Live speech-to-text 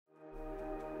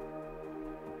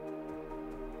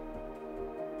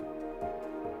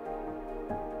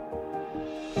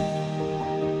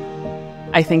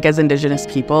I think as Indigenous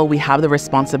people, we have the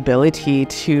responsibility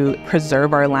to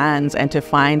preserve our lands and to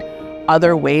find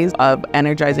other ways of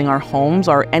energizing our homes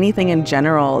or anything in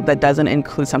general that doesn't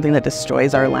include something that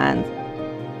destroys our land.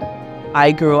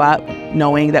 I grew up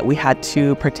knowing that we had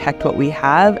to protect what we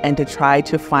have and to try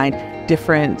to find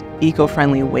different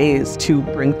eco-friendly ways to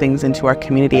bring things into our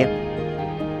community.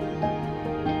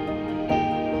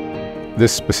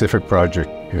 This specific project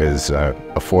is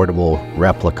affordable,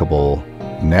 replicable,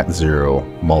 net zero,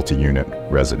 multi-unit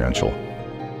residential.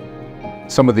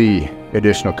 Some of the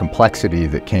additional complexity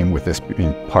that came with this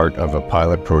being part of a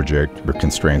pilot project were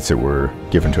constraints that were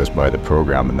given to us by the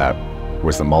program, and that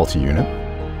was the multi-unit.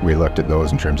 We looked at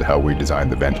those in terms of how we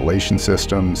designed the ventilation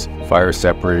systems, fire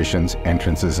separations,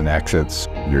 entrances and exits.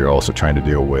 You're also trying to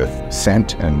deal with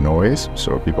scent and noise,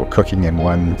 so people cooking in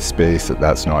one space,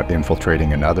 that's not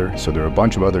infiltrating another. So there are a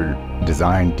bunch of other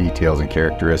design details and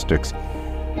characteristics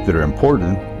that are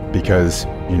important because,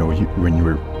 when you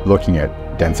were looking at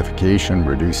densification,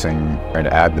 reducing, trying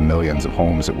to add the millions of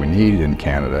homes that we need in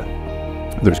Canada,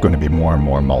 there's going to be more and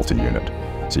more multi-unit.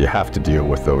 So you have to deal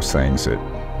with those things that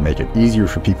make it easier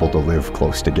for people to live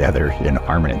close together in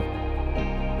harmony.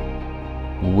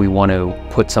 We want to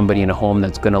put somebody in a home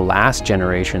that's going to last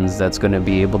generations, that's going to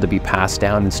be able to be passed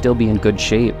down and still be in good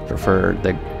shape for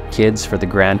the kids, for the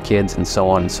grandkids, and so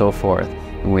on and so forth.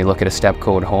 When we look at a step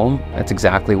code home, that's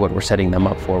exactly what we're setting them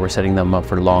up for. We're setting them up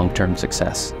for long-term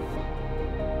success.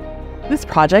 This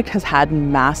project has had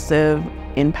massive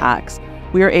impacts.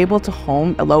 We were able to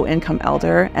home a low-income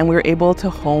elder, and we were able to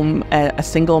home a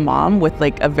single mom with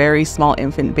a very small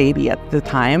infant baby at the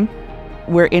time.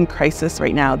 We're in crisis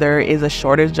right now. There is a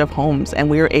shortage of homes, and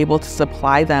we were able to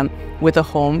supply them with a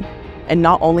home and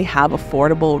not only have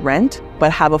affordable rent,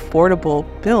 but have affordable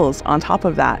bills on top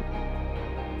of that.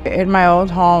 In my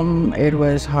old home, it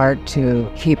was hard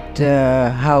to keep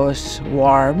the house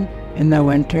warm in the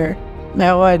winter.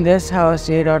 Now in this house,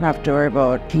 you don't have to worry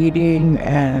about heating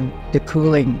and the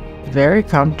cooling. Very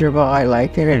comfortable. I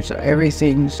like it.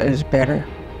 Everything is better.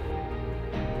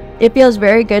 It feels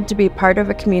very good to be part of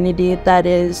a community that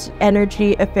is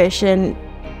energy efficient.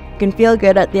 You can feel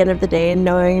good at the end of the day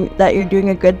knowing that you're doing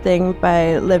a good thing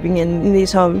by living in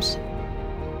these homes.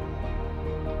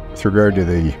 With regard to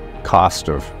the cost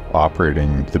of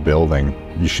operating the building,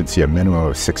 you should see a minimum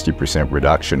of 60%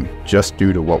 reduction just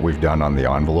due to what we've done on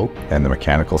the envelope and the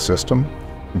mechanical system.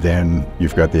 Then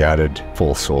you've got the added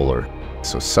full solar.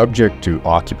 So subject to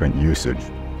occupant usage,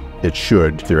 it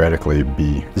should theoretically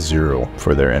be zero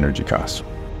for their energy costs.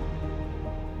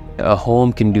 A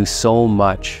home can do so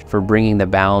much for bringing the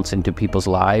balance into people's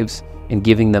lives and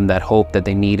giving them that hope that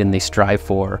they need and they strive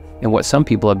for, and what some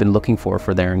people have been looking for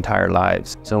their entire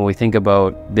lives. So when we think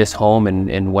about this home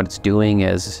and what it's doing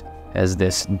as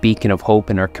this beacon of hope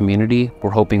in our community, we're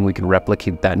hoping we can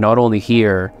replicate that not only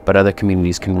here, but other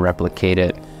communities can replicate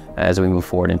it as we move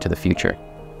forward into the future.